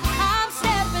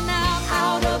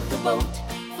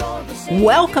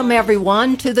Welcome,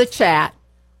 everyone, to the chat.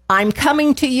 I'm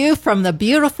coming to you from the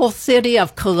beautiful city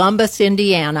of Columbus,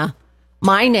 Indiana.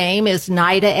 My name is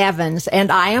Nita Evans,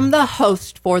 and I am the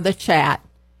host for the chat.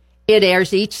 It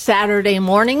airs each Saturday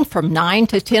morning from 9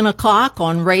 to 10 o'clock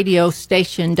on radio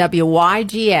station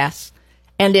WYGS,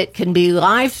 and it can be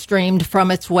live streamed from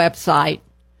its website.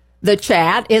 The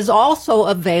chat is also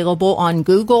available on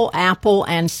Google, Apple,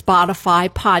 and Spotify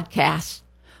podcasts.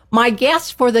 My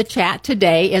guest for the chat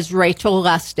today is Rachel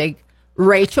Lustig.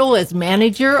 Rachel is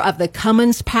manager of the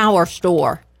Cummins Power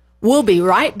Store. We'll be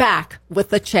right back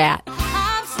with the chat.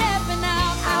 I'm stepping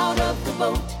out of the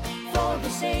boat, for the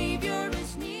Savior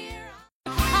is near.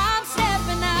 I'm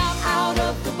stepping out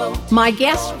of the boat. My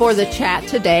guest for the chat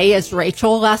today is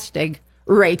Rachel Lustig.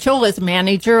 Rachel is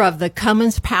manager of the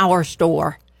Cummins Power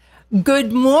Store.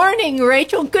 Good morning,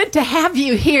 Rachel. Good to have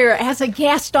you here as a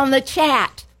guest on the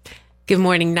chat. Good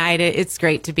morning, Nita. It's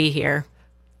great to be here.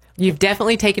 You've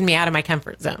definitely taken me out of my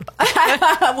comfort zone.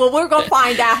 Well, we're going to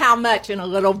find out how much in a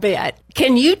little bit.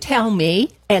 Can you tell me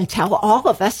and tell all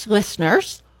of us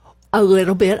listeners a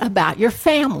little bit about your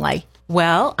family?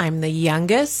 Well, I'm the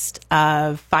youngest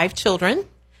of 5 children.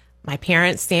 My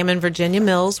parents, Sam and Virginia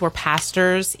Mills, were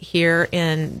pastors here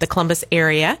in the Columbus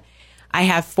area. I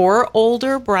have 4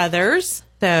 older brothers,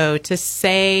 so to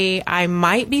say I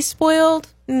might be spoiled,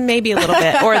 maybe a little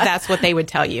bit, or that's what they would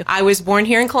tell you. I was born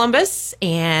here in Columbus,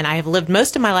 and I have lived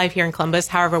most of my life here in Columbus.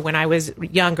 However, when I was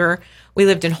younger, we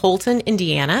lived in Holton,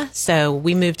 Indiana, so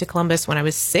we moved to Columbus when I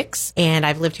was 6, and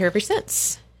I've lived here ever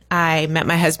since. I met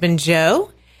my husband,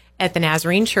 Joe, at the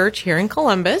Nazarene Church here in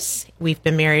Columbus. We've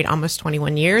been married almost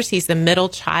 21 years. He's the middle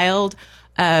child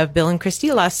of Bill and Christy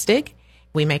Lustig.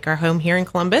 We make our home here in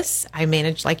Columbus. I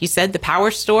manage, like you said, the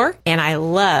Power Store, and I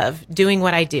love doing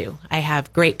what I do. I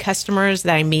have great customers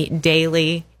that I meet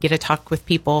daily, get to talk with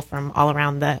people from all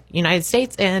around the United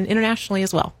States and internationally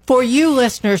as well. For you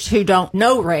listeners who don't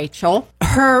know Rachel,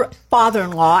 her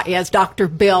father-in-law is Dr.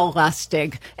 Bill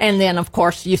Lustig. And then, of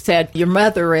course, you said your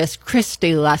mother is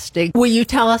Christy Lustig. Will you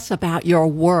tell us about your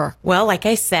work? Well, like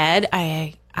I said,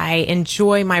 I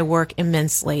enjoy my work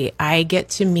immensely. I get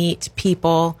to meet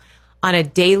people on a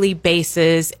daily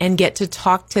basis and get to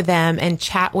talk to them and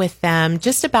chat with them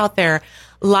just about their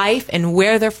life and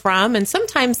where they're from. And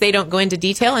sometimes they don't go into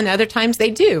detail and other times they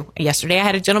do. Yesterday, I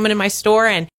had a gentleman in my store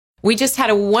and we just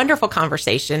had a wonderful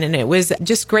conversation, and it was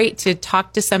just great to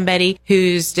talk to somebody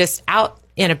who's just out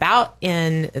and about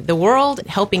in the world,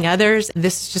 helping others.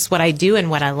 This is just what I do and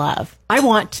what I love. I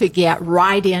want to get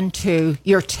right into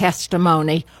your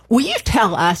testimony. Will you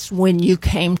tell us when you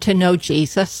came to know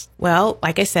Jesus? Well,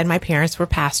 like I said, my parents were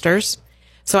pastors.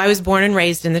 So I was born and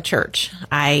raised in the church.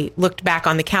 I looked back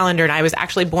on the calendar and I was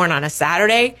actually born on a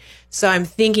Saturday. So I'm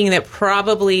thinking that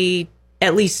probably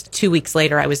at least 2 weeks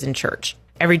later, I was in church.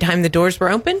 Every time the doors were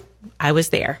open, I was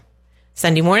there.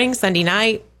 Sunday morning, Sunday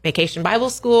night, Vacation Bible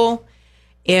School.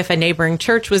 If a neighboring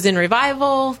church was in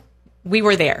revival, we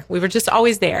were there. We were just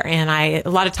always there. And a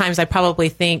lot of times I probably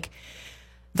think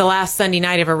the last Sunday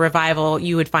night of a revival,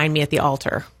 you would find me at the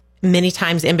altar. Many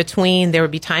times in between, there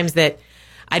would be times that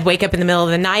I'd wake up in the middle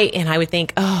of the night and I would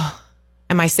think, oh,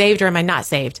 am I saved or am I not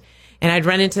saved? And I'd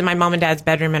run into my mom and dad's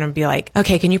bedroom and I'd be like,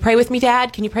 okay, can you pray with me,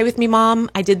 Dad? Can you pray with me,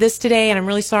 Mom? I did this today and I'm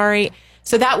really sorry.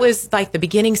 So that was like the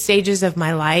beginning stages of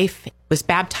my life. Was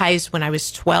baptized when I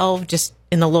was 12, just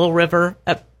in the Little River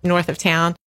up north of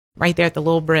town, right there at the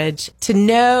Little Bridge. To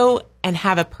know and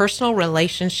have a personal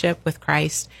relationship with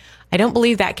Christ, I don't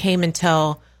believe that came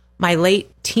until my late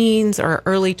teens or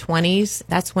early 20s.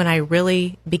 That's when I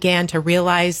really began to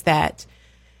realize that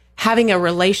having a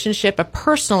relationship, a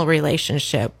personal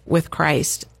relationship with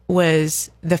Christ was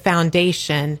the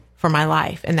foundation for my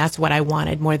life. And that's what I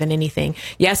wanted more than anything.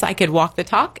 Yes, I could walk the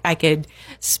talk. I could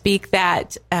speak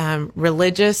that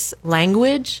religious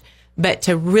language, but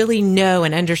to really know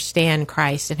and understand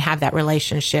Christ and have that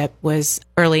relationship was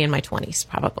early in my 20s,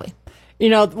 probably. You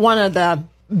know, one of the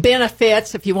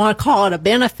benefits, if you want to call it a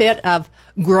benefit, of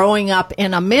growing up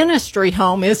in a ministry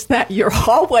home is that you're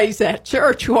always at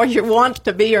church, whether you want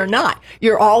to be or not.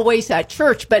 You're always at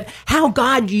church. But how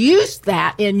God used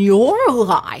that in your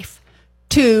life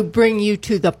to bring you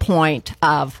to the point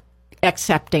of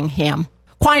accepting Him.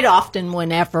 Quite often,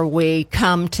 whenever we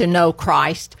come to know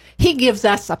Christ, He gives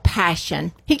us a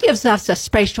passion. He gives us a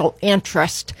special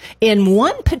interest in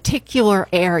one particular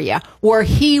area where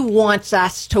He wants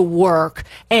us to work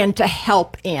and to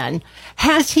help in.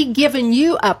 Has He given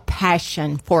you a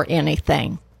passion for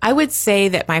anything? I would say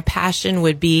that my passion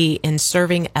would be in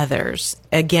serving others.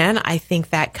 Again, I think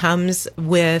that comes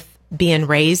with being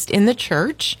raised in the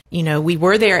church. You know, we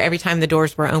were there every time the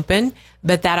doors were open,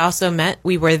 but that also meant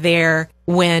we were there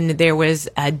when there was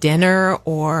a dinner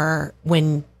or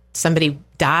when somebody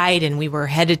died and we were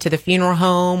headed to the funeral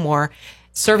home, or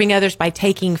serving others by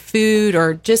taking food,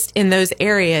 or just in those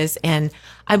areas. And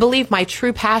I believe my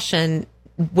true passion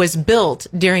was built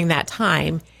during that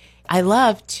time. I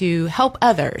love to help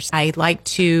others. I like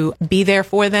to be there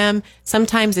for them.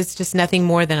 Sometimes it's just nothing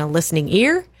more than a listening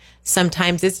ear.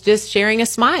 Sometimes it's just sharing a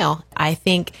smile. I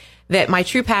think that my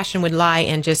true passion would lie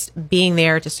in just being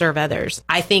there to serve others.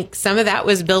 I think some of that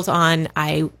was built on,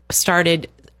 I started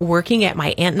working at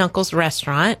my aunt and uncle's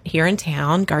restaurant here in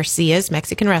town, Garcia's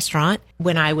Mexican restaurant,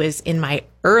 when I was in my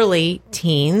early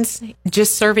teens.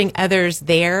 Just serving others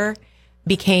there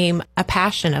became a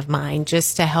passion of mine,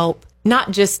 just to help,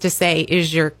 not just to say,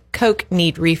 is your Coke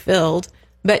need refilled,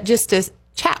 but just to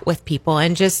chat with people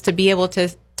and just to be able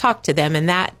to talk to them. And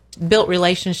that built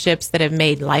relationships that have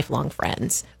made lifelong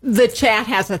friends. The chat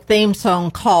has a theme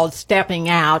song called Stepping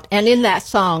Out, and in that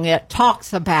song it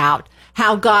talks about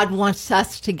how God wants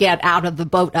us to get out of the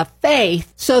boat of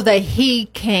faith so that He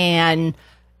can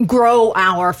grow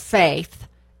our faith.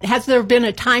 Has there been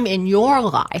a time in your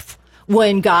life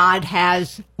when God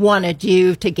has wanted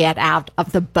you to get out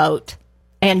of the boat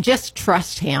and just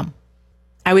trust Him?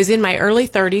 I was in my early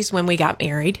 30s when we got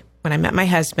married, when I met my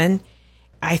husband.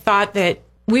 I thought that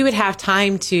we would have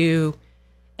time to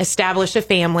establish a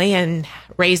family and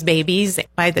raise babies.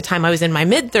 By the time I was in my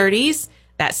mid-30s,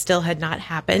 that still had not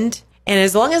happened. And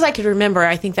as long as I could remember,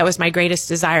 I think that was my greatest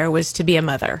desire, was to be a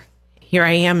mother. Here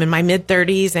I am in my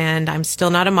mid-30s, and I'm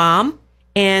still not a mom.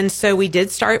 And so we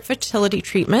did start fertility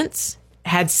treatments,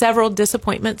 had several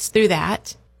disappointments through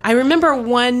that. I remember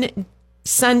one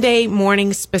Sunday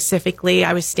morning specifically,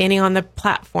 I was standing on the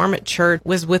platform at church,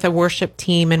 was with a worship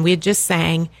team, and we had just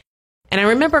sang. And I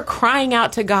remember crying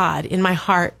out to God in my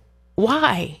heart,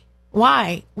 why?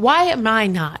 Why am I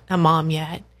not a mom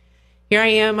yet? Here I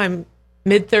am, I'm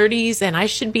mid-30s, and I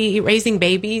should be raising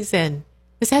babies, and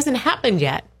this hasn't happened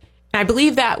yet. And I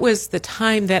believe that was the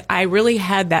time that I really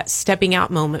had that stepping out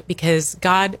moment, because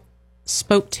God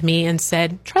spoke to me and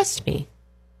said, trust me,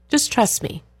 just trust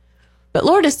me. But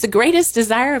Lord, it's the greatest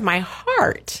desire of my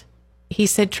heart. He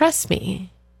said, trust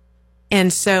me.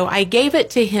 And so I gave it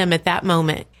to Him at that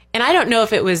moment. And I don't know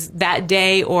if it was that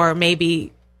day or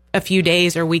maybe a few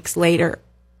days or weeks later,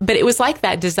 but it was like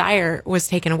that desire was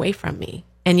taken away from me.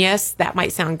 And yes, that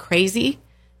might sound crazy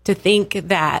to think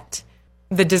that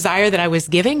the desire that I was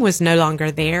giving was no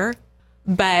longer there.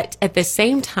 But at the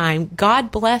same time, God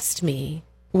blessed me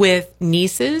with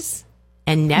nieces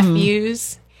and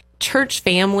nephews, church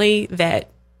family that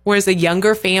was a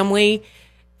younger families,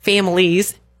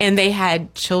 and they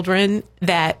had children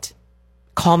that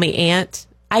call me aunt.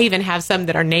 I even have some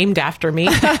that are named after me.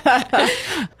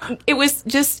 It was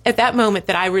just at that moment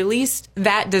that I released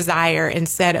that desire and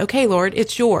said, okay, Lord,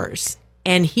 it's yours.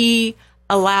 And He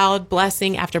allowed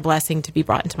blessing after blessing to be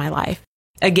brought into my life.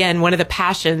 Again, one of the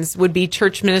passions would be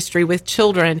church ministry with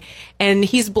children. And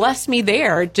He's blessed me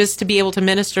there just to be able to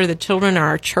minister to the children in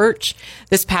our church.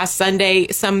 This past Sunday,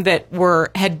 some that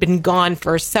had been gone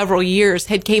for several years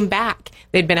had came back.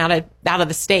 They'd been out of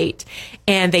the state,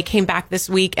 and they came back this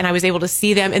week, and I was able to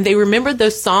see them, and they remembered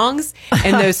those songs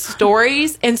and those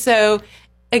stories. And so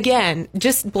again,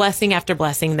 just blessing after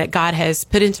blessing that God has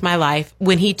put into my life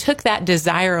when He took that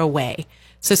desire away.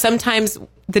 So sometimes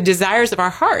the desires of our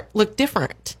heart look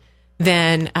different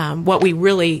than what we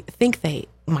really think they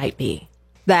might be.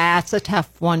 That's a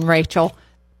tough one, Rachel.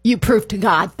 You proved to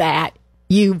God that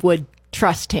you would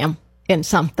trust Him in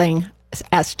something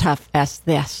as tough as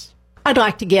this. I'd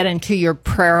like to get into your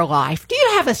prayer life. Do you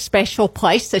have a special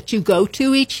place that you go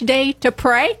to each day to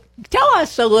pray? Tell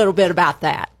us a little bit about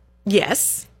that.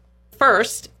 Yes.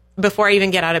 First, before I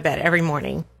even get out of bed every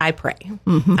morning, I pray.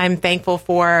 Mm-hmm. I'm thankful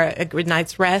for a good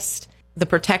night's rest, the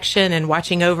protection and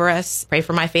watching over us. Pray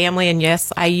for my family. And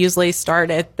yes, I usually start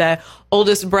at the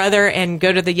oldest brother and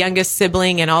go to the youngest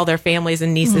sibling and all their families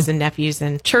and nieces and nephews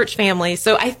and church families.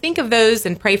 So I think of those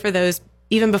and pray for those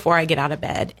even before I get out of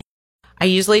bed. I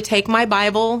usually take my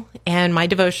Bible and my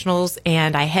devotionals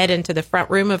and I head into the front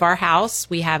room of our house.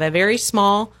 We have a very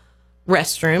small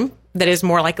restroom that is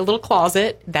more like a little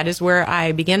closet. That is where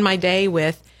I begin my day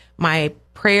with my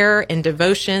prayer and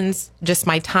devotions, just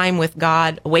my time with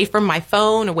God, away from my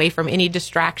phone, away from any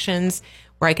distractions,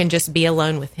 where I can just be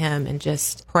alone with Him and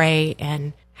just pray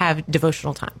and have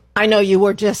devotional time. I know you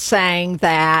were just saying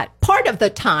that part of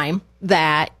the time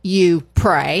that you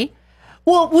pray.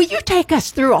 Well, will you take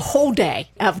us through a whole day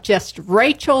of just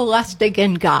Rachel Lustig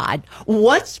and God?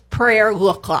 What's prayer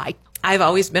look like? I've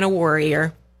always been a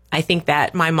warrior. I think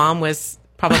that my mom was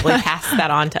probably passed that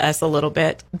on to us a little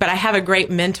bit. But I have a great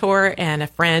mentor and a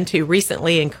friend who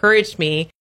recently encouraged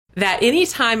me that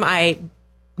anytime I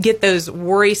get those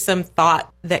worrisome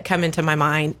thoughts that come into my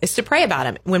mind is to pray about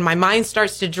them. When my mind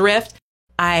starts to drift,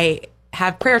 I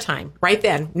have prayer time right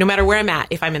then, no matter where I'm at.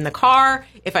 If I'm in the car,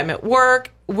 if I'm at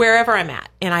work, wherever I'm at.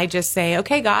 And I just say,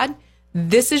 okay, God,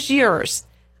 this is yours.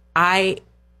 I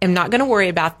am not going to worry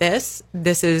about this.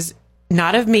 This is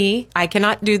not of me. I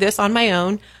cannot do this on my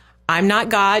own. I'm not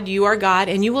God. You are God,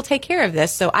 and you will take care of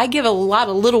this. So I give a lot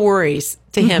of little worries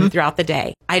to him throughout the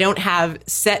day. I don't have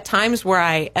set times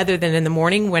where other than in the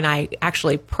morning when I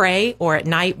actually pray, or at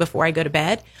night before I go to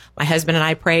bed. My husband and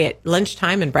I pray at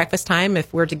lunchtime and breakfast time.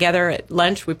 If we're together at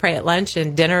lunch, we pray at lunch,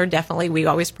 and dinner, definitely, we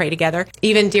always pray together.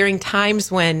 Even during times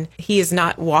when he is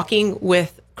not walking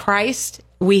with Christ,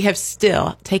 we have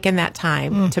still taken that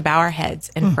time to bow our heads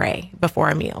and pray before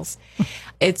our meals.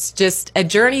 It's just a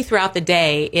journey throughout the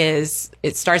day.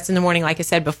 It starts in the morning, like I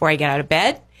said, before I get out of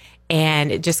bed,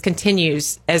 and it just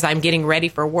continues as I'm getting ready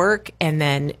for work. And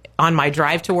then on my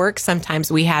drive to work,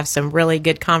 sometimes we have some really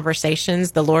good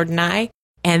conversations, the Lord and I.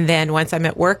 And then once I'm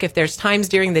at work, if there's times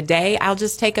during the day, I'll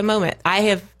just take a moment. I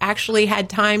have actually had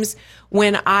times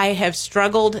when I have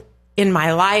struggled in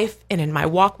my life and in my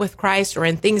walk with Christ, or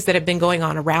in things that have been going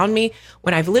on around me,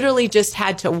 when I've literally just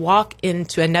had to walk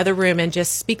into another room and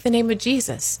just speak the name of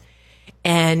Jesus.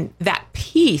 And that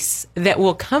peace that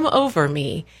will come over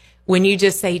me when you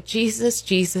just say, Jesus,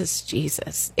 Jesus,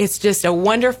 Jesus. It's just a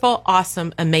wonderful,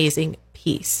 awesome, amazing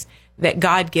peace that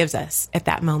God gives us at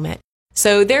that moment.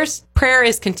 So prayer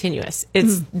is continuous.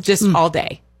 It's just all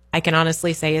day. I can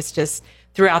honestly say it's just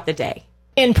throughout the day.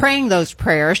 In praying those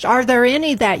prayers, are there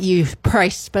any that you pray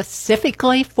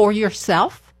specifically for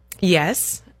yourself?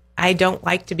 Yes. I don't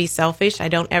like to be selfish. I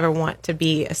don't ever want to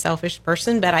be a selfish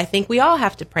person, but I think we all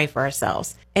have to pray for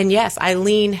ourselves. And yes, I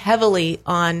lean heavily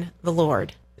on the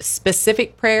Lord.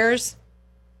 Specific prayers,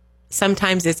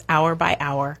 sometimes it's hour by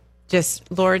hour.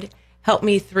 Just, Lord, help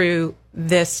me through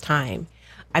this time.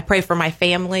 I pray for my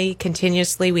family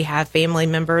continuously. We have family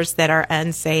members that are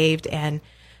unsaved, and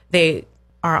they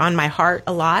are on my heart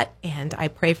a lot, and I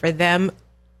pray for them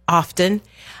often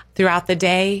throughout the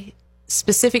day.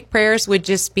 Specific prayers would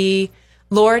just be,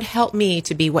 Lord, help me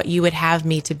to be what you would have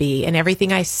me to be, and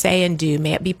everything I say and do,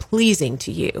 may it be pleasing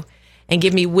to you, and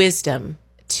give me wisdom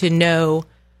to know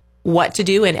what to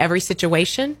do in every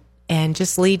situation, and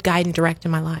just lead, guide, and direct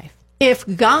in my life. If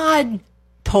God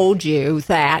told you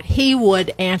that he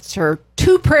would answer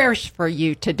 2 prayers for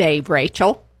you today,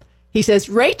 Rachel, he says,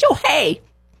 Rachel, hey,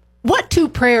 what 2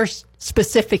 prayers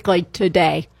specifically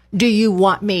today do you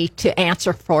want me to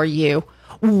answer for you?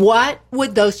 What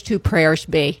would those 2 prayers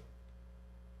be?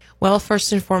 Well,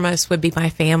 first and foremost would be my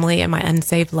family and my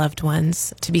unsaved loved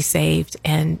ones to be saved,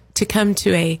 and to come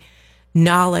to a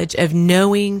knowledge of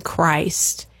knowing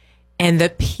Christ and the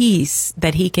peace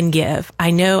that he can give.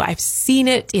 I know I've seen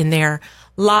it in their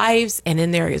lives and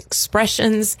in their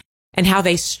expressions and how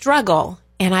they struggle.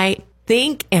 And I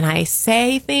think and I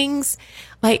say things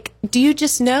like, do you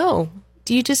just know?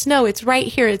 Do you just know? It's right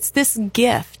here. It's this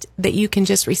gift that you can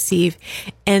just receive.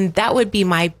 And that would be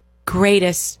my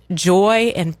greatest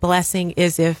joy and blessing,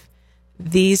 is if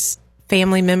these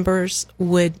family members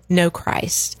would know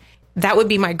Christ. That would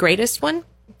be my greatest one,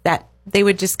 that they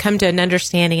would just come to an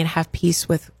understanding and have peace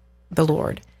with the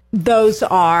Lord. Those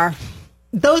are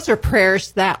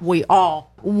prayers that we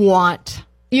all want.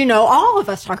 You know, all of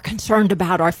us are concerned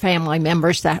about our family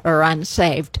members that are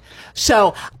unsaved.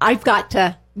 So I've got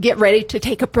to get ready to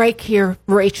take a break here,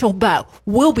 Rachel, but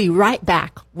we'll be right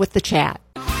back with the chat.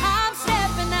 I'm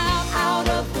stepping out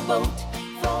of the boat,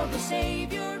 for the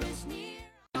Savior is near.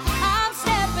 I'm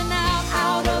stepping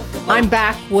out of the boat. I'm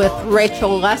back with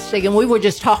Rachel Lustig, and we were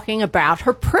just talking about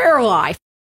her prayer life.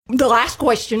 The last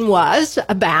question was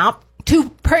about 2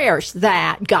 prayers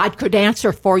that God could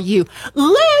answer for you.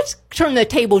 Let's turn the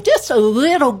table just a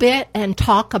little bit and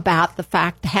talk about the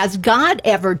fact, has God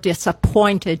ever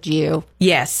disappointed you?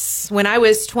 Yes. When I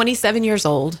was 27 years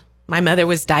old, my mother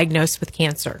was diagnosed with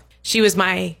cancer. She was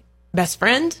my best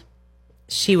friend.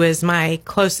 She was my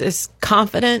closest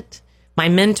confidant, my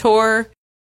mentor.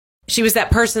 She was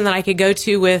that person that I could go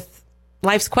to with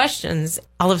life's questions.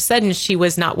 All of a sudden, she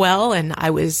was not well, and I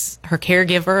was her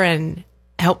caregiver and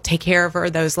helped take care of her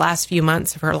those last few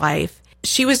months of her life.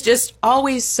 She was just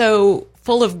always so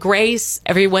full of grace.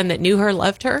 Everyone that knew her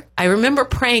loved her. I remember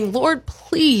praying, Lord,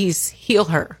 please heal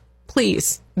her.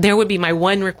 Please. There would be my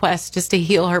one request, just to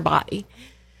heal her body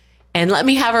and let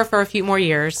me have her for a few more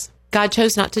years. God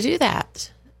chose not to do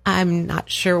that. I'm not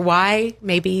sure why.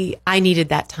 Maybe I needed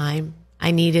that time.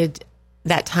 I needed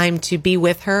that time to be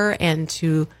with her and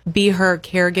to be her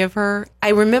caregiver. I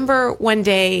remember one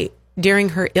day during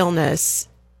her illness,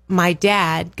 my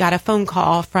dad got a phone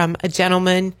call from a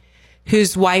gentleman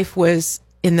whose wife was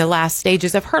in the last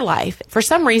stages of her life. For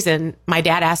some reason, my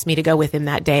dad asked me to go with him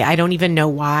that day. I don't even know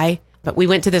why, but we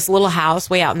went to this little house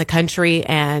way out in the country.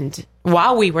 And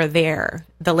while we were there,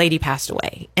 the lady passed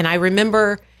away. And I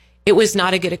remember it was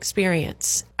not a good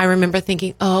experience. I remember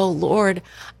thinking, oh, Lord,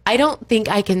 I don't think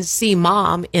I can see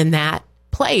Mom in that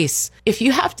place. If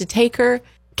you have to take her,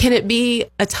 can it be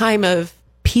a time of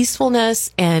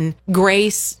peacefulness and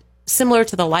grace similar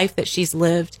to the life that she's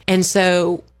lived? And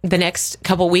so the next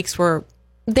couple weeks were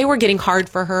getting hard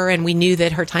for her, and we knew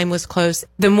that her time was close.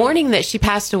 The morning that she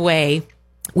passed away,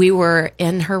 we were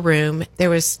in her room. There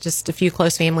was just a few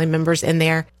close family members in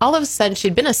there. All of a sudden,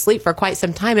 she'd been asleep for quite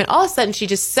some time, and all of a sudden, she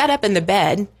just sat up in the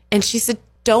bed, and she said,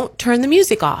 "Don't turn the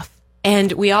music off."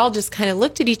 And we all just kind of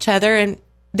looked at each other, and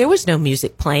there was no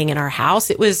music playing in our house.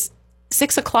 It was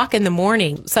 6 o'clock in the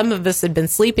morning. Some of us had been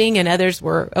sleeping, and others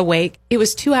were awake. It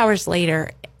was 2 hours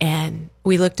later, and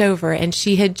we looked over, and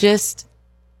she had just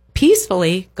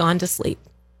peacefully gone to sleep.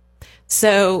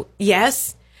 So,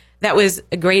 yes, that was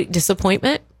a great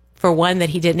disappointment. For one, that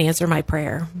he didn't answer my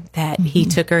prayer, that he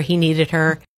took her, he needed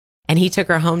her, and he took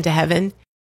her home to heaven.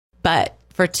 But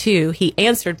for two, he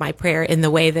answered my prayer in the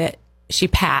way that she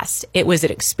passed. It was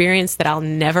an experience that I'll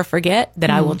never forget, that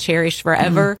I will cherish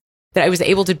forever, that I was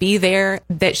able to be there,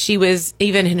 that she was,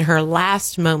 even in her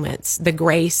last moments, the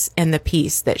grace and the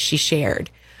peace that she shared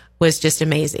was just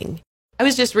amazing. I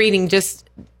was just reading just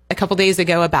a couple days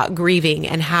ago about grieving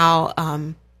and how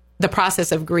the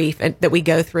process of grief that we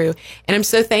go through. And I'm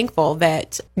so thankful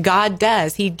that God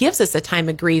does. He gives us a time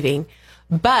of grieving.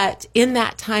 But in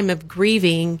that time of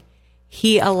grieving,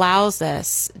 he allows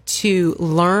us to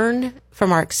learn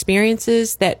from our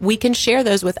experiences, that we can share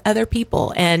those with other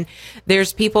people. And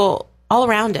there's people all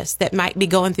around us that might be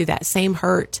going through that same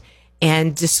hurt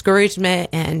and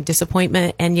discouragement and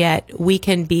disappointment. And yet we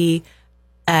can be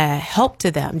a help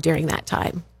to them during that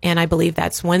time. And I believe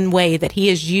that's one way that he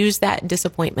has used that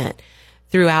disappointment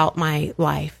throughout my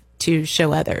life to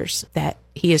show others that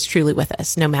he is truly with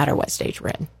us, no matter what stage we're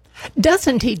in.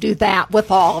 Doesn't he do that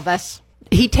with all of us?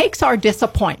 He takes our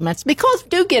disappointments, because we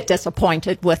do get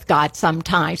disappointed with God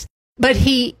sometimes, but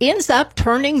he ends up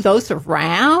turning those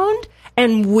around,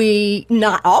 and we,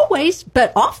 not always,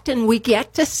 but often we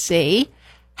get to see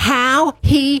how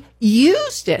he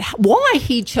used it, why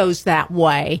he chose that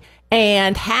way,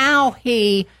 and how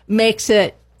he makes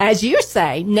it, as you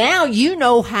say, now you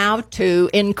know how to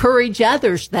encourage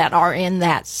others that are in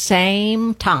that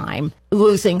same time,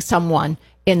 losing someone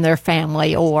in their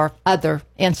family or other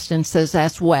instances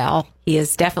as well. He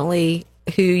is definitely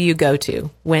who you go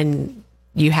to when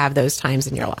you have those times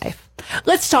in your life.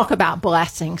 Let's talk about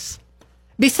blessings.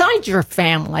 Besides your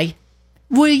family,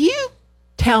 will you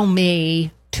tell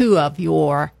me two of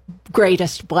your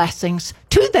greatest blessings,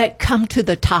 two that come to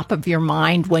the top of your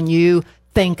mind when you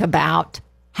think about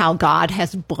how God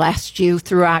has blessed you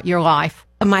throughout your life?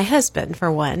 My husband,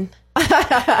 for one.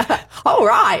 All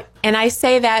right. And I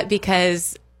say that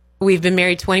because we've been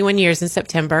married 21 years in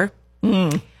September.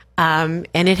 And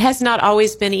it has not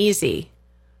always been easy.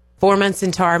 4 months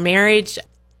into our marriage,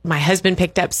 my husband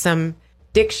picked up some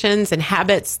addictions and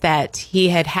habits that he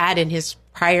had had in his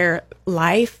prior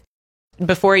life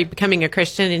before he becoming a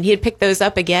Christian, and he had picked those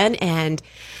up again, and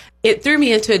it threw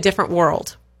me into a different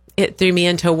world. It threw me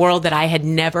into a world that I had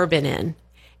never been in.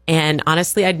 And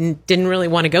honestly, I didn't really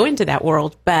want to go into that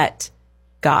world, but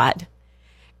God.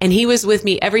 And he was with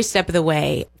me every step of the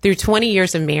way through 20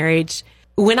 years of marriage.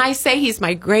 When I say he's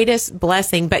my greatest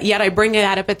blessing, but yet I bring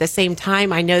that up at the same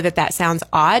time, I know that that sounds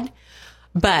odd,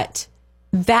 but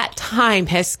that time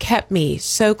has kept me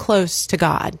so close to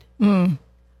God.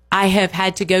 I have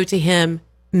had to go to him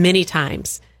many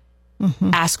times,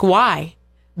 ask why,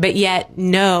 but yet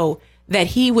know that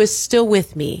he was still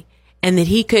with me, and that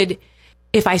he could,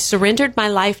 if I surrendered my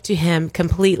life to him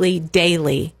completely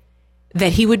daily,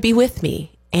 that he would be with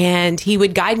me, and he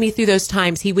would guide me through those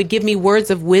times. He would give me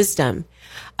words of wisdom.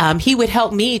 He would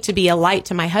help me to be a light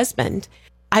to my husband.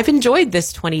 I've enjoyed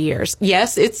this 20 years.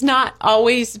 Yes, it's not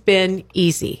always been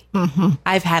easy.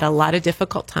 I've had a lot of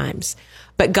difficult times,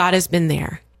 but God has been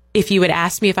there. If you would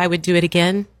ask me if I would do it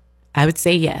again, I would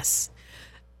say yes,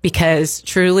 because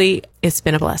truly it's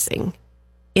been a blessing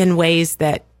in ways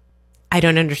that I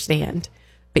don't understand,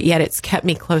 but yet it's kept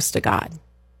me close to God.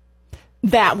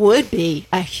 That would be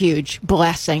a huge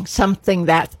blessing, something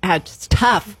that's as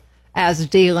tough as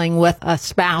dealing with a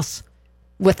spouse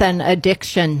with an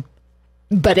addiction,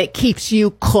 but it keeps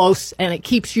you close and it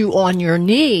keeps you on your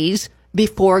knees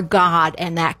before God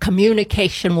and that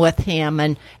communication with Him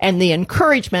and the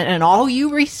encouragement and all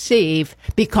you receive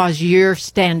because you're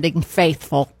standing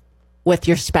faithful with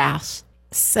your spouse.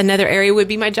 Another area would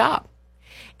be my job.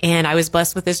 And I was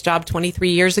blessed with this job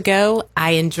 23 years ago.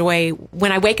 I enjoy,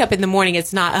 when I wake up in the morning,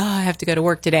 it's not, I have to go to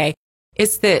work today.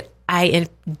 It's that I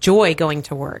enjoy going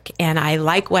to work and I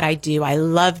like what I do. I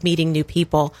love meeting new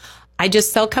people. I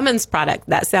just sell Cummins product.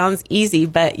 That sounds easy,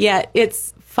 but yet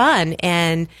it's fun.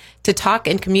 And to talk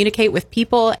and communicate with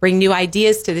people, bring new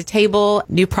ideas to the table,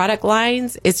 new product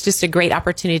lines. It's just a great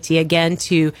opportunity, again,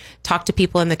 to talk to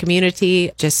people in the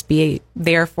community, just be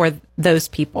there for those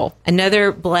people.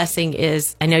 Another blessing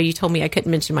is, I know you told me I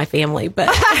couldn't mention my family, but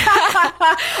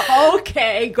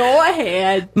okay, go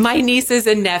ahead. My nieces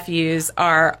and nephews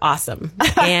are awesome.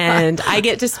 And I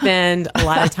get to spend a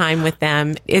lot of time with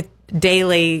them.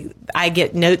 Daily, I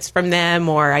get notes from them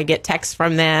or I get texts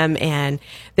from them, and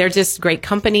they're just great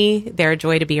company. They're a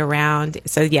joy to be around.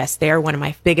 So yes, they're one of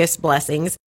my biggest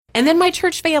blessings. And then my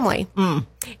church family.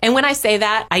 And when I say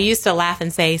that, I used to laugh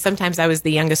and say sometimes I was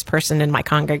the youngest person in my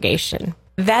congregation.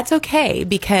 That's okay,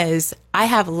 because I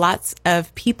have lots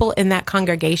of people in that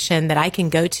congregation that I can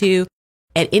go to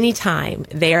at any time.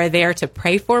 They are there to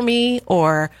pray for me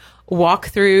or walk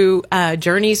through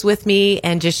journeys with me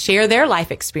and just share their life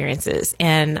experiences.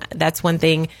 And that's one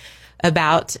thing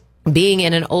about being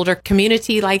in an older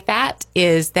community like that,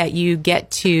 is that you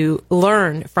get to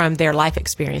learn from their life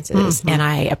experiences. And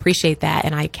I appreciate that.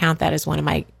 And I count that as one of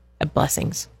my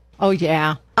blessings. Oh,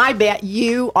 yeah. I bet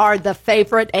you are the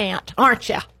favorite aunt, aren't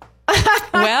you?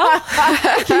 Well,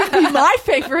 You'd be my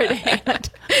favorite aunt.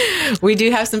 we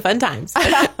do have some fun times.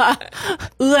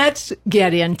 Let's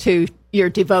get into your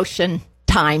devotion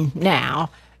time now.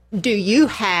 Do you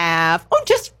have,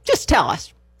 just tell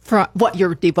us what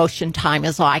your devotion time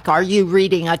is like. Are you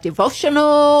reading a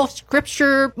devotional,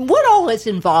 scripture? What all is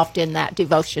involved in that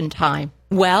devotion time?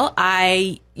 Well,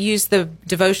 I use the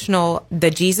devotional, The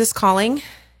Jesus Calling,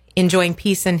 Enjoying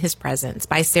Peace in His Presence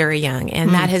by Sarah Young.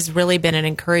 And that has really been an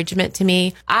encouragement to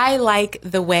me. I like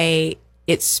the way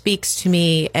it speaks to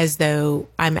me as though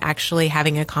I'm actually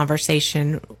having a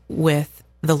conversation with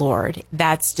the Lord.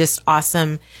 That's just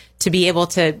awesome to be able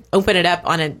to open it up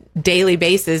on a daily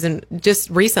basis. And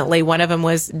just recently, one of them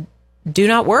was, do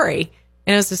not worry.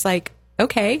 And I was just like,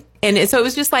 okay. And so it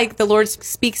was just like the Lord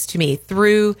speaks to me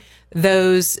through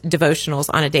those devotionals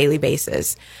on a daily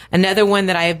basis. Another one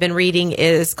that I have been reading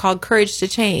is called Courage to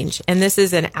Change. And this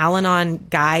is an Al-Anon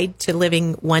guide to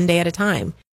living one day at a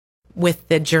time. With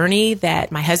the journey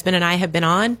that my husband and I have been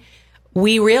on,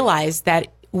 we realize that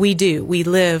we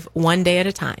live one day at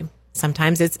a time.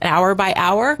 Sometimes it's hour by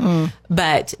hour,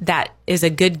 but that is a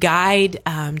good guide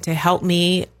to help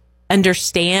me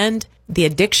understand the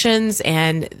addictions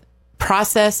and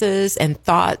processes and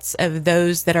thoughts of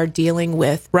those that are dealing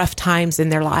with rough times in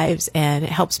their lives. And it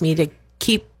helps me to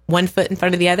keep one foot in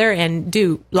front of the other and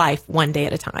do life one day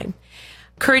at a time.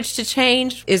 Courage to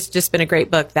Change has just been a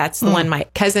great book. That's the one my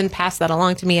cousin passed that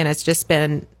along to me, and it's just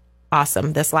been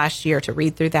awesome this last year to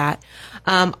read through that.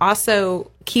 Also,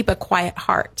 Keep a Quiet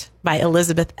Heart by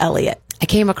Elizabeth Elliot. I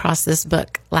came across this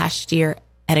book last year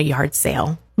at a yard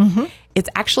sale. It's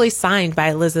actually signed by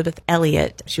Elizabeth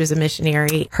Elliot. She was a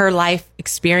missionary. Her life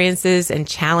experiences and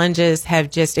challenges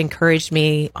have just encouraged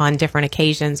me on different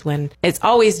occasions, when it's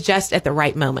always just at the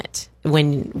right moment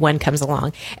when one comes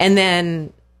along. And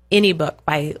then any book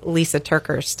by Lisa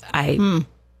Turkhurst. I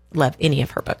love any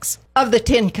of her books. Of the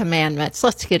 10 Commandments,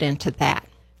 let's get into that.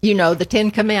 You know the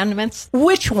 10 Commandments?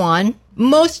 Which one?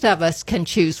 Most of us can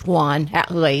choose one,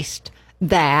 at least,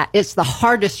 that is the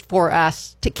hardest for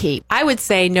us to keep. I would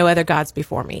say no other gods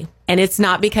before me. And it's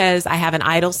not because I have an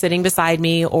idol sitting beside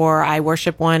me or I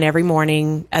worship one every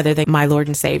morning other than my Lord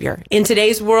and Savior. In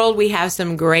today's world, we have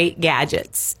some great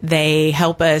gadgets. They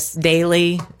help us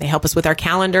daily. They help us with our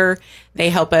calendar.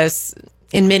 They help us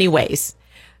in many ways.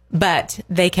 But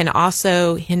they can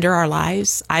also hinder our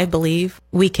lives, I believe.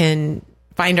 We can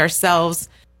find ourselves,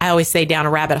 I always say, down a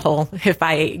rabbit hole. If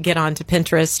I get onto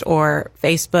Pinterest or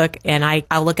Facebook and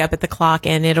I'll look up at the clock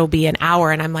and it'll be an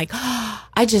hour and I'm like, oh,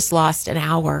 I just lost an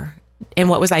hour. And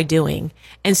what was I doing?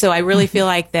 And so I really feel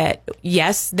like that,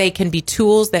 yes, they can be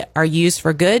tools that are used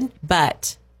for good,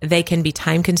 but they can be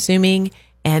time consuming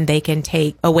and they can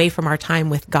take away from our time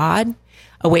with God,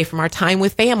 away from our time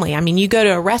with family. I mean, you go to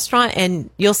a restaurant and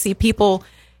you'll see people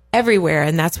everywhere,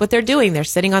 and that's what they're doing. They're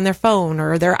sitting on their phone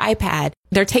or their iPad.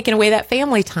 They're taking away that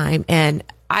family time. And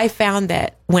I found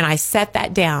that when I set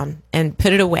that down and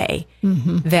put it away,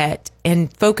 that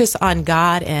and focus on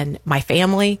God and my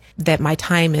family, that my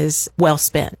time is well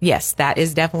spent. Yes, that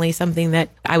is definitely something that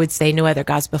I would say no other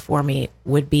gods before me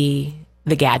would be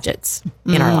the gadgets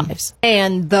in our lives.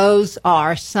 And those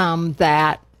are some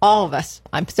that all of us,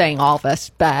 I'm saying all of us,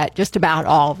 but just about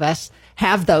all of us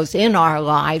have those in our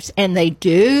lives, and they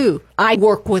do. I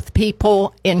work with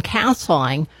people in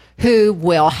counseling who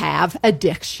will have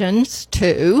addictions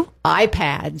to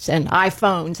iPads and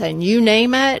iPhones and you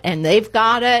name it, and they've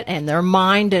got it, and their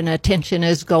mind and attention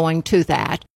is going to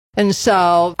that. And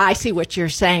so I see what you're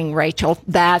saying, Rachel.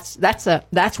 That's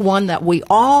one that we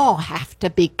all have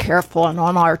to be careful and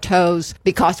on our toes,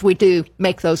 because we do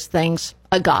make those things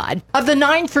a god. Of the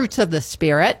 9 fruits of the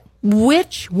Spirit,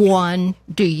 which one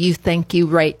do you think you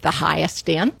rate the highest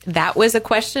in? That was a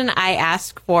question I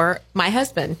asked for my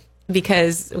husband,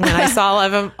 because when I saw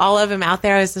all of them out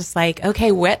there, I was just like,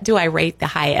 okay, what do I rate the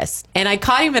highest? And I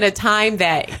caught him at a time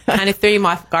that kind of threw him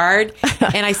off guard.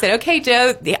 And I said, okay,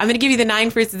 Joe, I'm going to give you the 9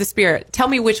 fruits of the Spirit. Tell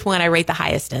me which one I rate the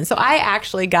highest in. So I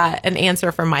actually got an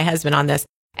answer from my husband on this.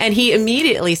 And he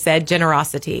immediately said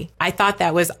generosity. I thought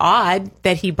that was odd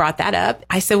that he brought that up.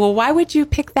 I said, well, why would you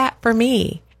pick that for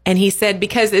me? And he said,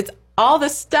 because it's all the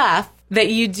stuff that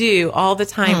you do all the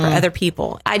time for other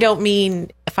people. I don't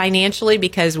mean financially,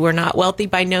 because we're not wealthy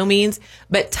by no means,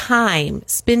 but time,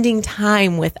 spending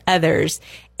time with others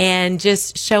and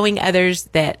just showing others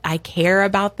that I care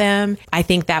about them. I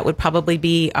think that would probably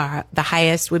be the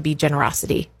highest would be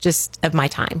generosity, just of my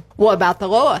time. What about the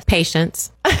lowest?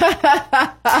 Patience.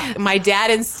 My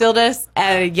dad instilled us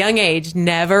at a young age,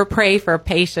 never pray for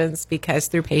patience, because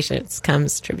through patience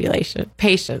comes tribulation.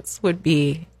 Patience would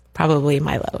be probably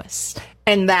my lowest.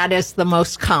 And that is the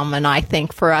most common, I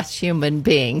think, for us human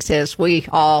beings, is we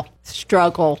all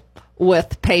struggle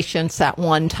with patience at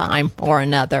one time or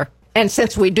another. And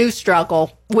since we do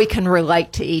struggle, we can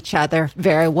relate to each other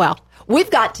very well.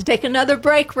 We've got to take another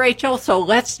break, Rachel, so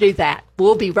let's do that.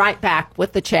 We'll be right back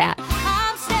with the chat.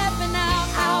 I'm stepping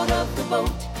out of the boat,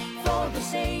 for the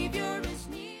Savior is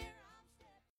near.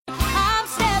 I'm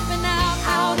stepping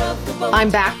out of the boat. I'm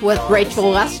back with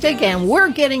Rachel Lustig, and we're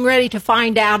getting ready to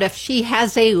find out if she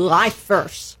has a life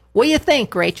verse. What do you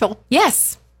think, Rachel?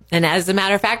 Yes. And as a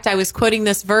matter of fact, I was quoting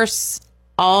this verse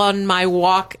on my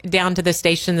walk down to the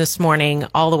station this morning,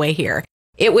 all the way here.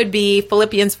 It would be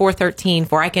Philippians 4:13,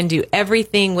 for I can do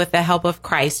everything with the help of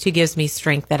Christ who gives me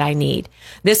strength that I need.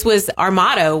 This was our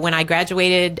motto when I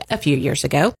graduated a few years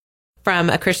ago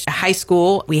from a Christian high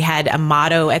school. We had a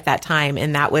motto at that time,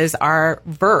 and that was our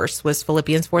verse was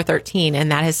Philippians 4:13.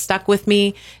 And that has stuck with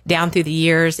me down through the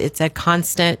years. It's a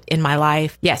constant in my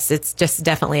life. Yes, it's just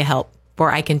definitely a help,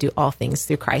 for I can do all things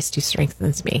through Christ who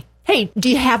strengthens me. Hey, do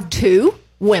you have 2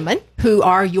 women who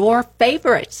are your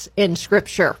favorites in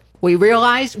Scripture? We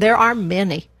realize there are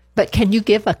many, but can you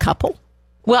give a couple?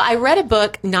 Well, I read a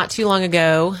book not too long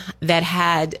ago that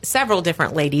had several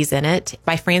different ladies in it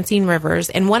by Francine Rivers,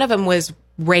 and one of them was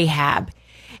Rahab.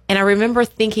 And I remember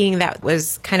thinking that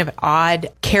was kind of an odd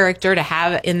character to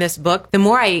have in this book. The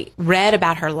more I read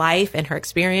about her life and her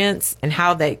experience and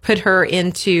how they put her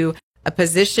into a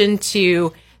position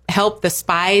to help the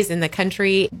spies in the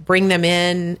country, bring them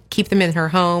in, keep them in her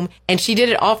home. And she did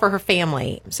it all for her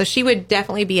family. So she would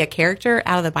definitely be a character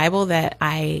out of the Bible that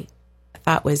I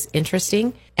thought was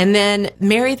interesting. And then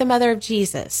Mary, the mother of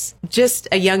Jesus, just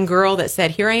a young girl that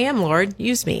said, here I am, Lord,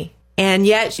 use me. And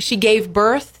yet she gave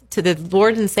birth to the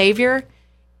Lord and Savior.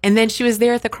 And then she was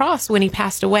there at the cross when he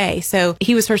passed away. So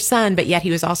he was her son, but yet he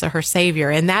was also her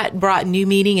Savior. And that brought new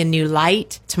meaning and new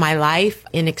light to my life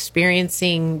in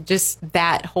experiencing just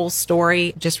that whole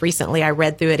story. Just recently, I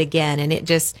read through it again, and it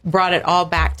just brought it all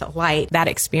back to light, that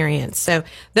experience. So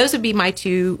those would be my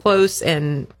 2 close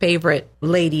and favorite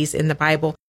ladies in the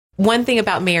Bible. One thing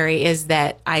about Mary is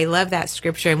that I love that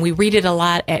scripture, and we read it a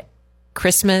lot at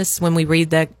Christmas when we read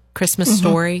the Christmas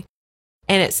story.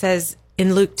 And it says,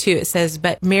 in Luke 2, it says,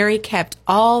 but Mary kept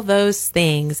all those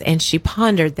things and she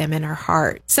pondered them in her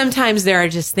heart. Sometimes there are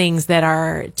just things that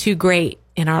are too great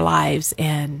in our lives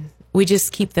and we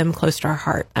just keep them close to our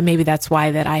heart. Maybe that's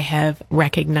why that I have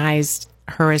recognized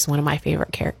her as one of my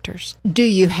favorite characters. Do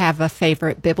you have a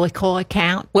favorite biblical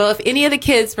account? Well, if any of the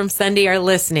kids from Sunday are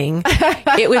listening,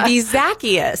 it would be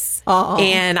Zacchaeus.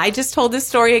 And I just told this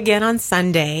story again on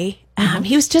Sunday.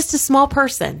 He was just a small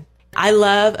person. I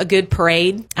love a good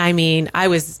parade. I mean, I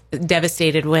was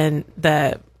devastated when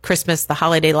the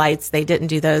holiday lights, they didn't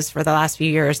do those for the last few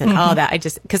years and all that.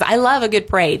 Because I love a good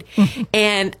parade.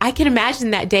 And I can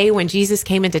imagine that day when Jesus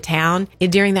came into town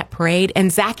during that parade,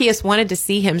 and Zacchaeus wanted to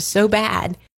see him so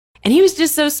bad. And he was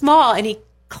just so small, and he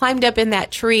climbed up in that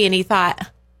tree and he thought,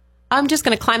 I'm just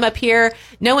going to climb up here.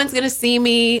 No one's going to see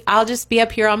me. I'll just be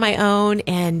up here on my own.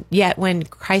 And yet when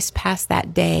Christ passed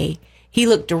that day, he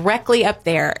looked directly up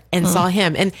there and saw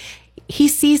him. And he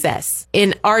sees us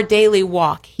in our daily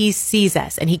walk. He sees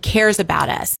us and he cares about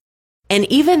us. And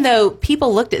even though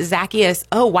people looked at Zacchaeus,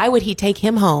 oh, why would he take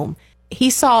him home? He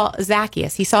saw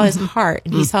Zacchaeus. He saw his heart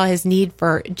and he saw his need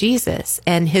for Jesus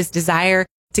and his desire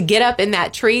to get up in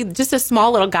that tree. Just a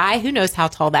small little guy. Who knows how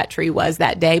tall that tree was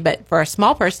that day? But for a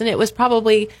small person, it was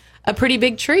probably a pretty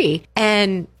big tree.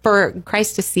 And for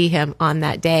Christ to see him on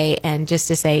that day and just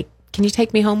to say, can you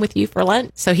take me home with you for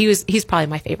lunch? So he's probably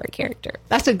my favorite character.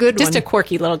 That's a good one. Just a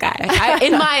quirky little guy.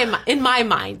 In my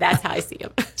mind, that's how I see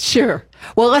him. Sure.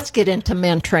 Well, let's get into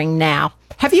mentoring now.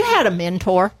 Have you had a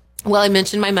mentor? Well, I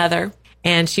mentioned my mother,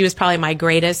 and she was probably my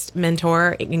greatest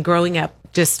mentor. In growing up,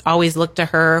 just always looked to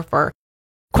her for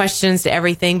questions to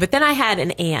everything. But then I had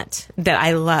an aunt that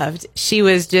I loved. She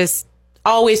was just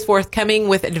always forthcoming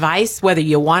with advice, whether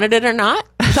you wanted it or not.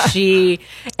 She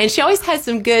always had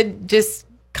some good, just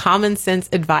common sense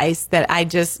advice that I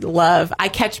just love. I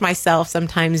catch myself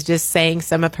sometimes just saying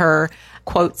some of her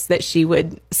quotes that she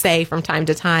would say from time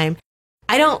to time.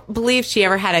 I don't believe she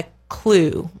ever had a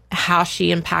clue how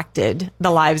she impacted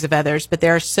the lives of others, but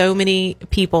there are so many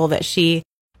people that she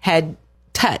had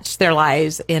touched their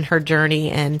lives in her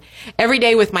journey. And every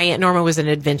day with my Aunt Norma was an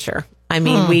adventure. I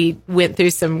mean, we went through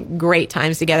some great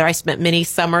times together. I spent many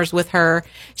summers with her.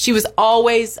 She was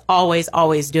always, always,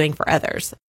 always doing for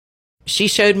others. She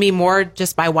showed me more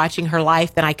just by watching her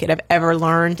life than I could have ever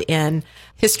learned in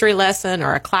history lesson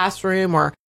or a classroom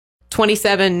or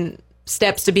 27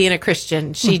 steps to being a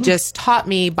Christian. She just taught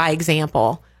me by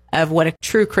example of what a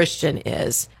true Christian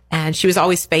is. And she was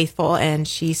always faithful and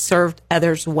she served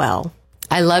others well.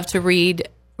 I love to read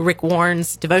Rick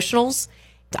Warren's devotionals.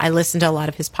 I listen to a lot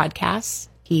of his podcasts.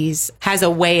 He has a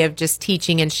way of just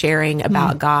teaching and sharing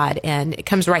about God, and it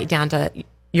comes right down to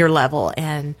your level.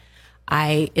 And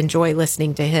I enjoy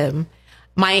listening to him.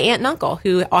 My aunt and uncle,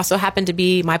 who also happen to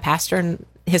be my pastor and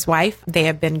his wife, they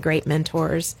have been great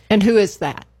mentors. And who is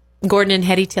that? Gordon and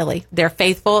Hetty Tilley. They're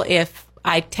faithful. If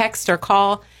I text or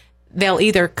call, they'll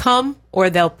either come or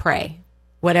they'll pray,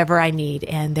 whatever I need.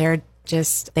 And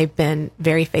they've been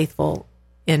very faithful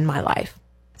in my life.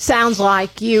 Sounds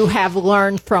like you have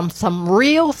learned from some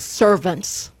real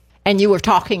servants. And you were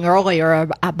talking earlier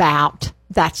about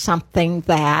that's something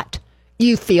that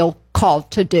you feel called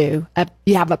to do.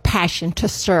 You have a passion to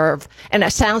serve. And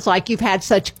it sounds like you've had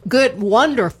such good,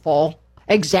 wonderful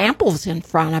examples in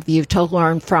front of you to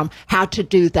learn from how to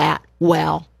do that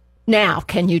well. Now,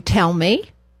 can you tell me,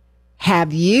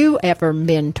 have you ever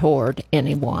mentored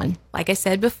anyone? Like I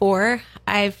said before,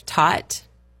 I've taught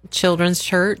children's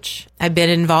church. I've been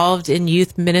involved in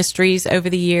youth ministries over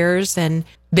the years and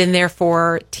been there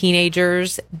for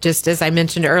teenagers. Just as I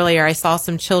mentioned earlier, I saw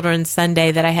some children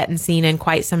Sunday that I hadn't seen in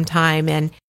quite some time,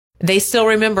 and they still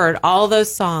remembered all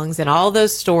those songs and all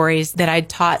those stories that I'd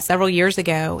taught several years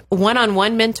ago.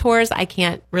 One-on-one mentors, I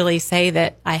can't really say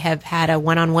that I have had a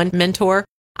one-on-one mentor.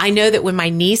 I know that when my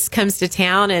niece comes to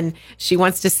town and she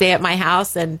wants to stay at my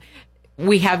house and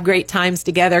we have great times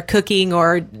together cooking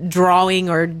or drawing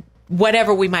or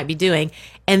whatever we might be doing.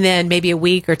 And then maybe a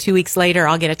week or 2 weeks later,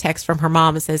 I'll get a text from her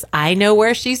mom and says, I know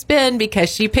where she's been because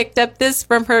she picked up this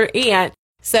from her aunt.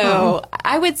 So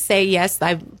I would say, yes,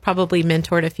 I've probably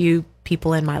mentored a few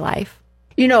people in my life.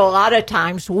 You know, a lot of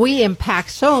times we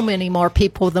impact so many more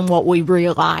people than what we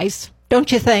realize.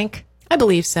 Don't you think? I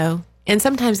believe so. And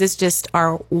sometimes it's just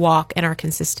our walk and our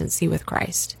consistency with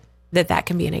Christ that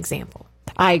can be an example.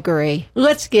 I agree.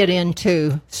 Let's get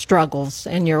into struggles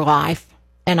in your life.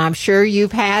 And I'm sure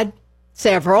you've had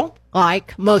several,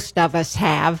 like most of us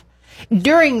have.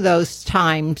 During those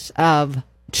times of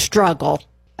struggle,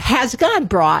 has God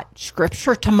brought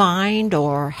scripture to mind,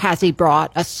 or has he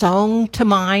brought a song to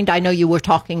mind? I know you were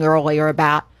talking earlier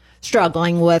about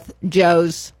struggling with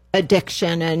Joe's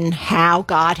addiction and how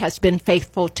God has been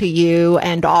faithful to you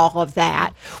and all of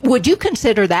that. Would you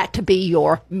consider that to be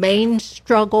your main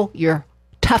struggle, your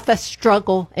toughest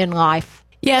struggle in life?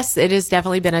 Yes, it has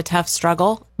definitely been a tough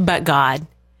struggle, but God,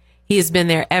 he has been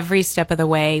there every step of the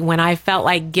way. When I felt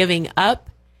like giving up,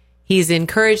 he's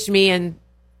encouraged me. And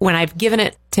when I've given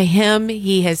it to him,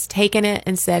 he has taken it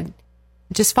and said,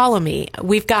 just follow me.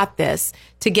 We've got this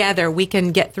together. We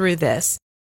can get through this.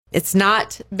 It's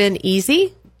not been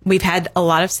easy. We've had a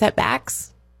lot of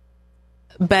setbacks,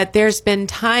 but there's been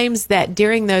times that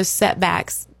during those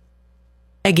setbacks,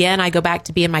 again, I go back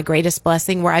to being my greatest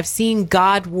blessing, where I've seen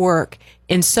God work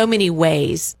in so many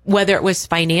ways, whether it was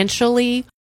financially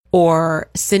or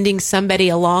sending somebody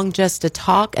along just to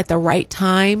talk at the right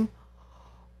time,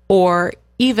 or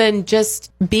even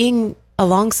just being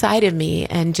alongside of me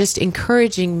and just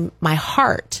encouraging my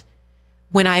heart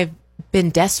when I've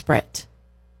been desperate.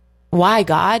 Why,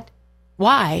 God?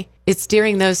 Why? it's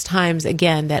during those times,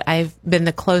 again, that I've been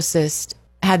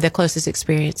had the closest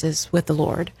experiences with the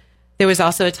Lord. There was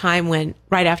also a time when,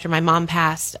 right after my mom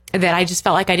passed, that I just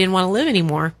felt like I didn't want to live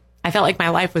anymore. I felt like my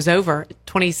life was over.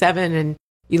 27, and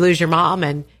you lose your mom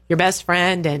and your best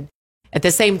friend. And at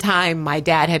the same time, my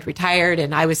dad had retired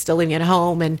and I was still living at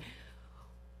home, and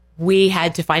we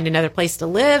had to find another place to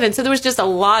live. And so there was just a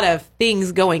lot of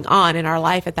things going on in our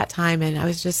life at that time. And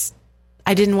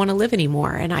I didn't want to live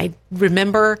anymore. And I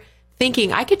remember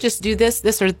thinking I could just do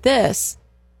this, or this.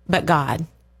 But God,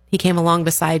 he came along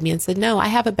beside me and said, no, I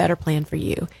have a better plan for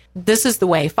you. This is the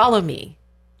way. Follow me.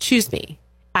 Choose me.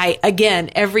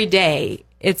 Every day,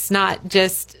 it's not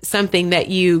just something that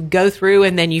you go through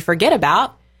and then you forget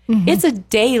about. Mm-hmm. It's a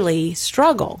daily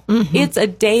struggle. Mm-hmm. It's a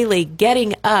daily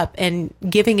getting up and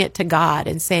giving it to God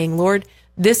and saying, Lord,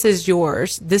 this is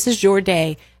yours. This is your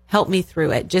day. Help me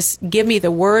through it. Just give me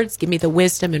the words, give me the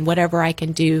wisdom, and whatever I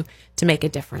can do to make a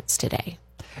difference today.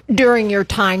 During your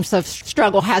times of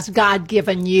struggle, has God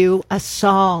given you a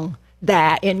song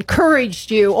that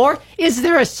encouraged you? Or is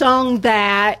there a song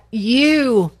that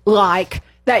you like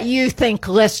that you think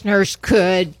listeners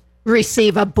could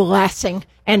receive a blessing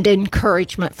and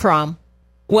encouragement from?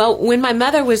 Well, when my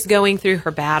mother was going through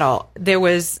her battle, there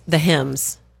was the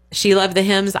hymns. She loved the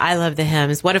hymns. I love the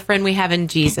hymns. What a friend we have in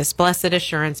Jesus. Blessed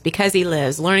assurance, because he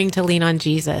lives. Learning to lean on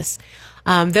Jesus.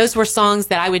 Those were songs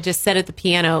that I would just sit at the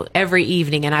piano every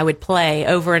evening and I would play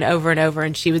over and over and over,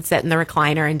 and she would sit in the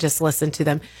recliner and just listen to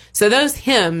them. So those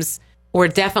hymns were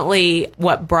definitely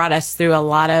what brought us through a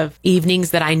lot of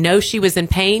evenings that I know she was in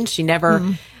pain. She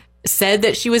never said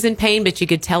that she was in pain, but you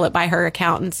could tell it by her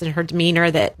accountants and her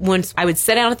demeanor that once I would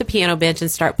sit down at the piano bench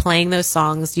and start playing those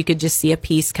songs, you could just see a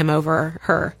peace come over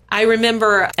her. I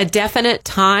remember a definite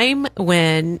time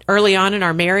when early on in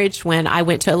our marriage, when I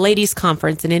went to a ladies'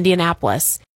 conference in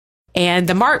Indianapolis, and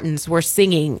the Martins were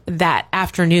singing that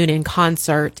afternoon in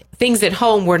concert. Things at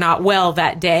home were not well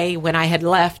that day when I had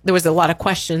left. There was a lot of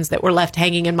questions that were left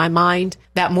hanging in my mind.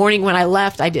 That morning when I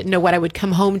left, I didn't know what I would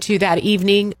come home to that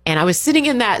evening. And I was sitting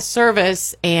in that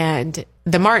service, and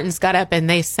the Martins got up and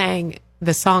they sang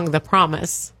the song, The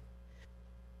Promise.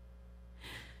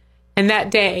 And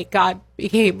that day, God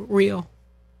became real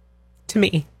to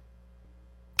me.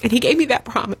 And he gave me that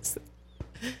promise.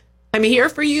 I'm here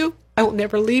for you. I will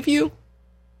never leave you.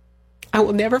 I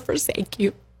will never forsake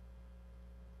you.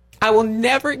 I will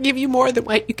never give you more than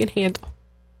what you can handle.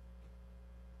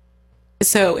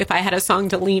 So if I had a song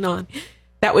to lean on,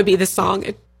 that would be the song.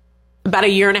 About a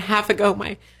year and a half ago,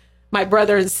 my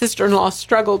brother and sister-in-law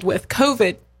struggled with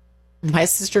COVID. My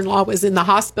sister-in-law was in the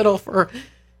hospital for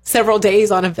several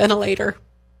days on a ventilator.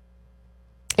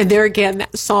 And there again,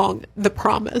 that song, The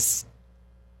Promise.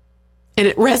 And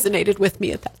it resonated with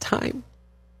me at that time.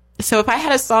 So if I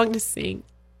had a song to sing,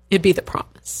 it'd be The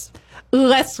Promise.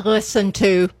 Let's listen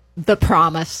to The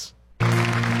Promise.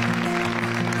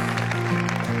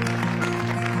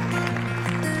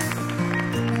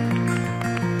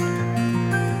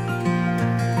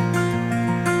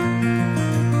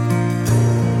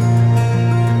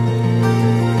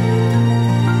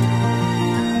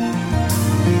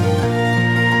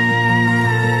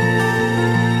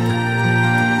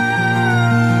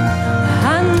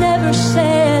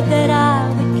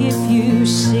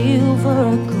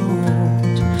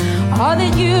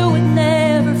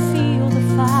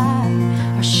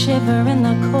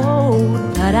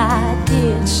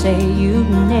 Say you'd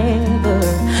never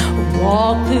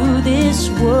walk through this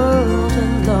world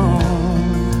alone.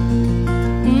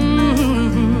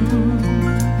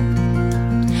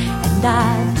 And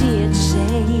I did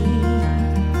say,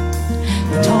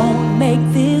 don't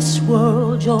make this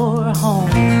world your home.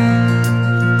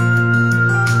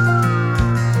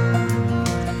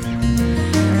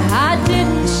 I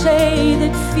didn't say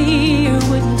that fear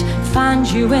wouldn't find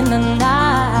you in the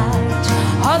night,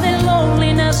 or that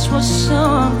loneliness was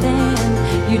something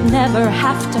you'd never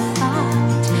have to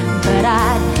fight. But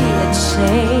I did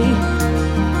say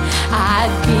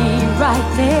I'd be right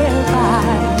there by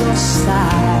your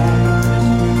side.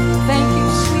 Thank you,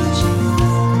 sweet Jesus.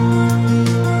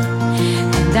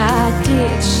 And I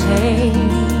did say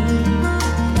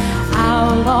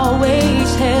I'll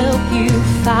always help you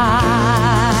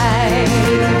fight.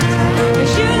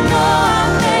 'Cause you know I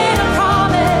made a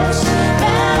promise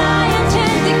that I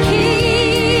intend to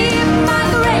keep. My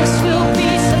grace will be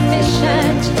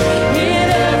sufficient in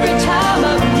every time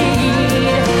of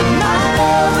need. My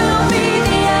love will be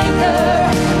the anchor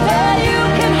that you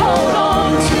can hold on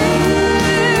to.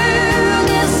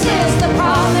 This is the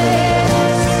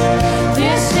promise.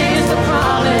 This is the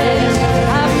promise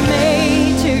I've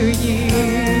made to you.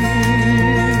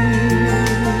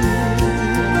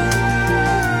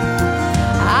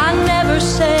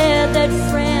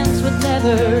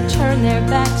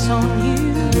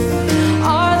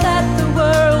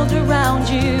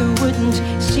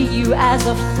 didn't see you as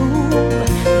a fool,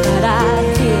 but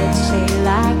I did say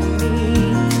like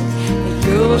me that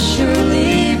you'll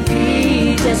surely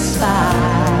be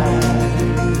despised.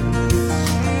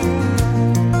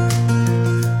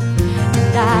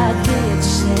 And I did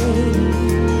say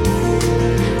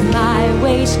my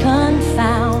ways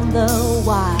confound the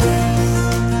wise.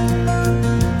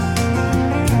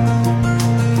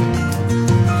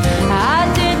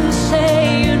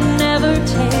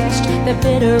 The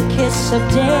bitter kiss of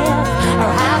death,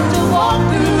 or have to walk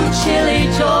through chilly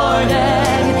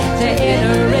Jordan to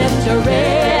enter into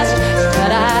rest.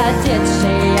 But I did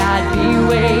say I'd be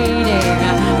waiting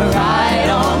right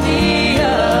on the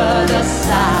other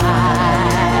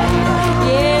side.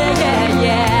 Yeah, yeah,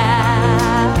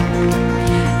 yeah.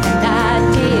 And I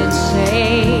did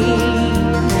say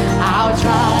I'll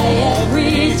dry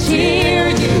every tear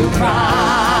you cry.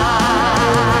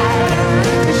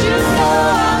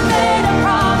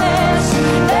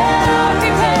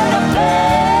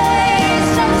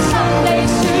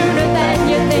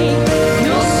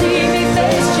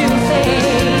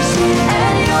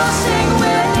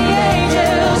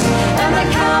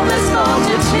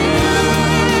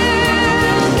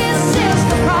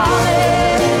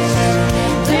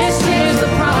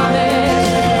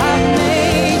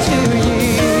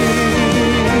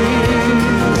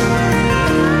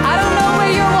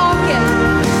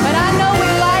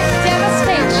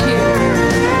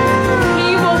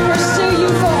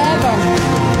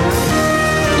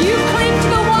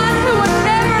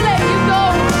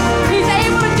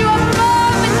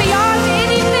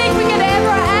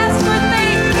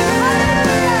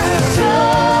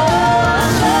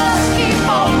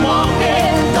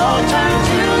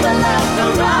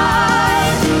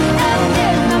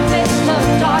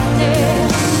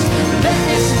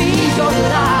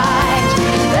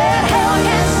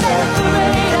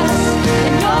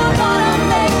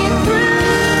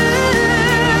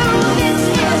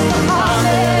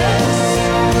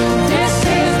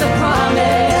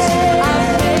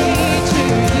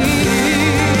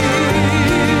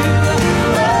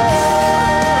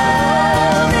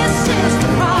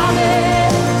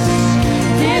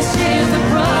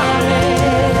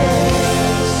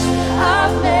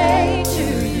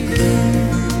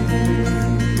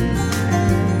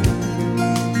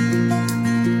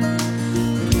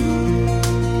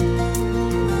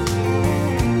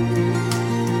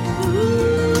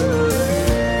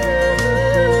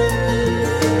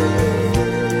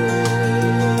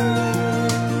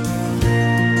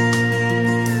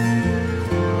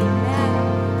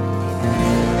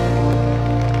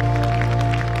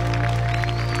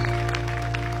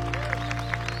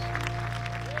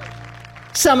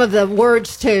 Some of the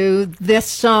words to this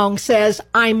song says,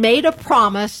 I made a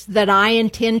promise that I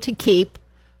intend to keep.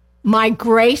 My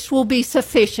grace will be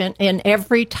sufficient in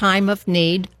every time of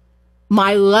need.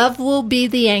 My love will be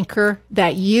the anchor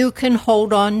that you can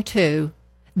hold on to.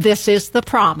 This is the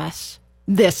promise.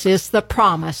 This is the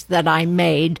promise that I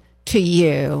made to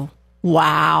you.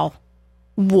 Wow.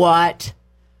 What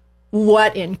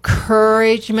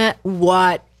encouragement,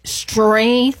 what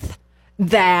strength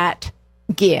that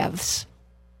gives.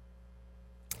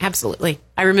 Absolutely.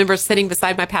 I remember sitting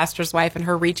beside my pastor's wife and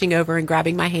her reaching over and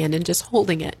grabbing my hand and just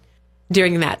holding it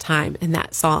during that time, and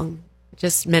that song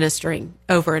just ministering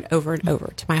over and over and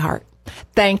over to my heart.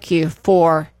 Thank you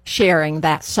for sharing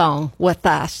that song with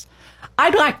us.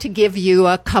 I'd like to give you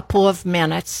a couple of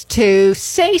minutes to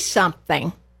say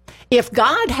something. If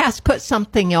God has put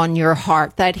something on your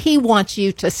heart that he wants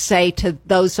you to say to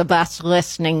those of us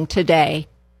listening today,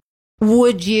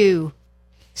 would you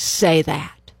say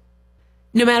that?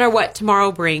 No matter what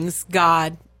tomorrow brings,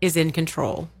 God is in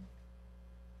control.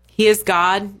 He is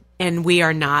God, and we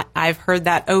are not. I've heard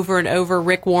that over and over.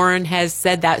 Rick Warren has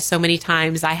said that so many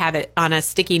times. I have it on a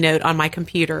sticky note on my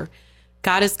computer.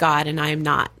 God is God, and I am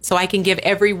not. So I can give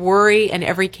every worry and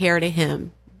every care to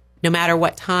him. No matter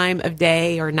what time of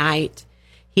day or night,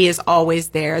 he is always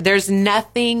there. There's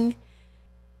nothing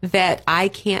that I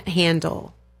can't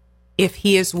handle if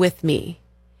he is with me.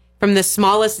 From the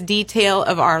smallest detail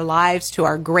of our lives to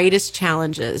our greatest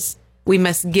challenges, we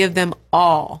must give them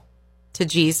all to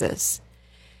Jesus.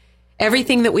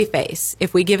 Everything that we face,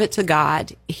 if we give it to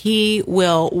God, he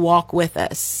will walk with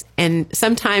us. And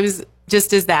sometimes,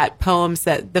 just as that poem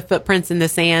said, the footprints in the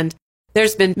sand,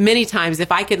 there's been many times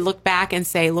if I could look back and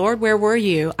say, Lord, where were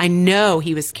you? I know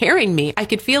he was carrying me. I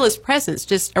could feel his presence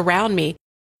just around me.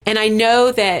 And I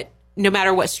know that no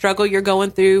matter what struggle you're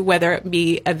going through, whether it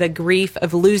be the grief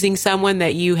of losing someone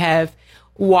that you have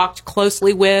walked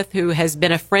closely with, who has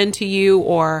been a friend to you,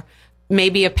 or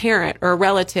maybe a parent or a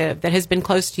relative that has been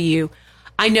close to you,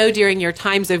 I know during your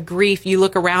times of grief, you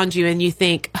look around you and you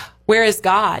think, where is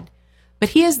God? But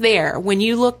he is there. When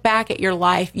you look back at your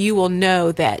life, you will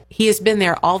know that he has been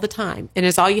there all the time.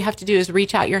 And all you have to do is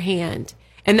reach out your hand.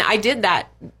 And I did that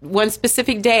one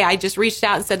specific day. I just reached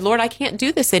out and said, Lord, I can't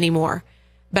do this anymore,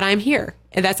 but I'm here.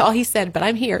 And that's all he said, but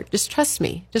I'm here. Just trust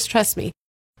me. Just trust me.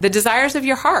 The desires of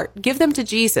your heart, give them to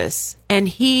Jesus, and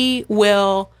he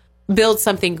will build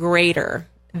something greater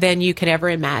than you could ever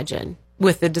imagine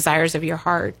with the desires of your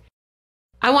heart.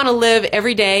 I want to live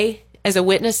every day as a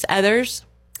witness to others.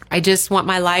 I just want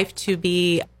my life to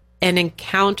be an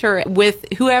encounter with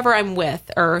whoever I'm with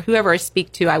or whoever I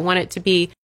speak to. I want it to be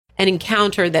an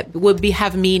encounter that would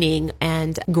have meaning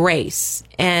and grace,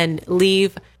 and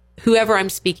leave whoever I'm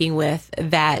speaking with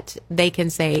that they can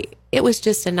say, it was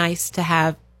just nice to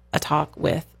have a talk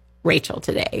with Rachel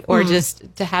today, or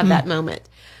just to have that moment.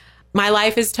 My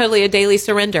life is totally a daily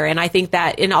surrender. And I think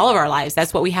that in all of our lives,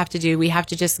 that's what we have to do. We have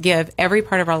to just give every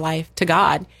part of our life to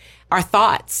God, our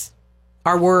thoughts,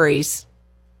 our worries,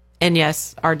 and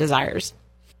yes, our desires.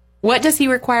 What does he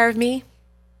require of me?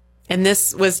 And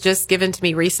this was just given to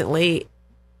me recently: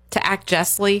 to act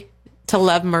justly, to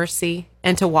love mercy,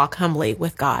 and to walk humbly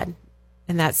with God.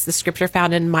 And that's the scripture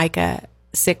found in Micah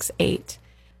 6:8.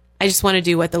 I just want to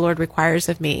do what the Lord requires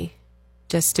of me,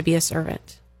 just to be a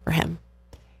servant for him.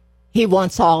 He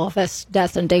wants all of us,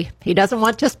 doesn't he? He doesn't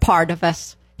want just part of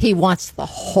us. He wants the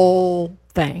whole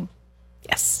thing.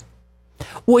 Yes.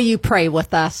 Will you pray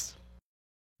with us?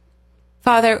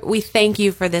 Father, we thank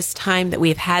you for this time that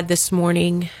we've had this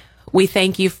morning. We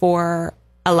thank you for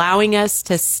allowing us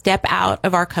to step out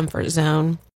of our comfort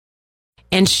zone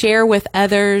and share with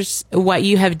others what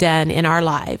you have done in our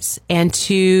lives, and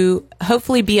to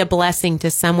hopefully be a blessing to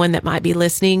someone that might be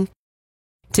listening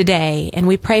today. And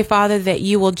we pray, Father, that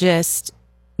you will just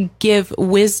give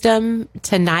wisdom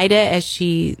to Nita as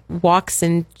she walks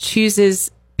and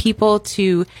chooses people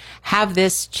to have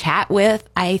this chat with.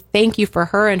 I thank you for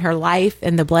her and her life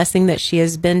and the blessing that she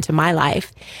has been to my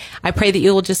life. I pray that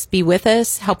you will just be with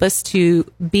us, help us to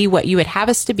be what you would have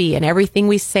us to be, and everything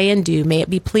we say and do, may it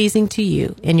be pleasing to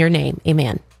you. In your name,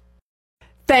 amen.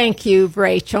 Thank you,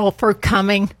 Rachel, for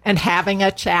coming and having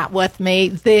a chat with me.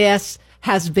 This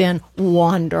has been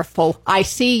wonderful. I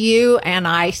see you and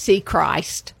I see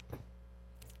Christ.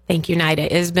 Thank you, Nita.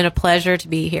 It has been a pleasure to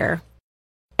be here.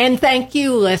 And thank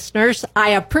you, listeners. I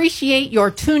appreciate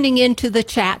your tuning into the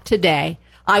chat today.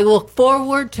 I look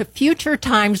forward to future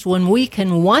times when we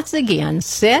can once again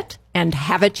sit and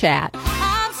have a chat.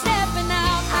 I'm stepping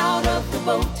out of the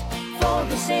boat for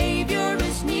the Savior.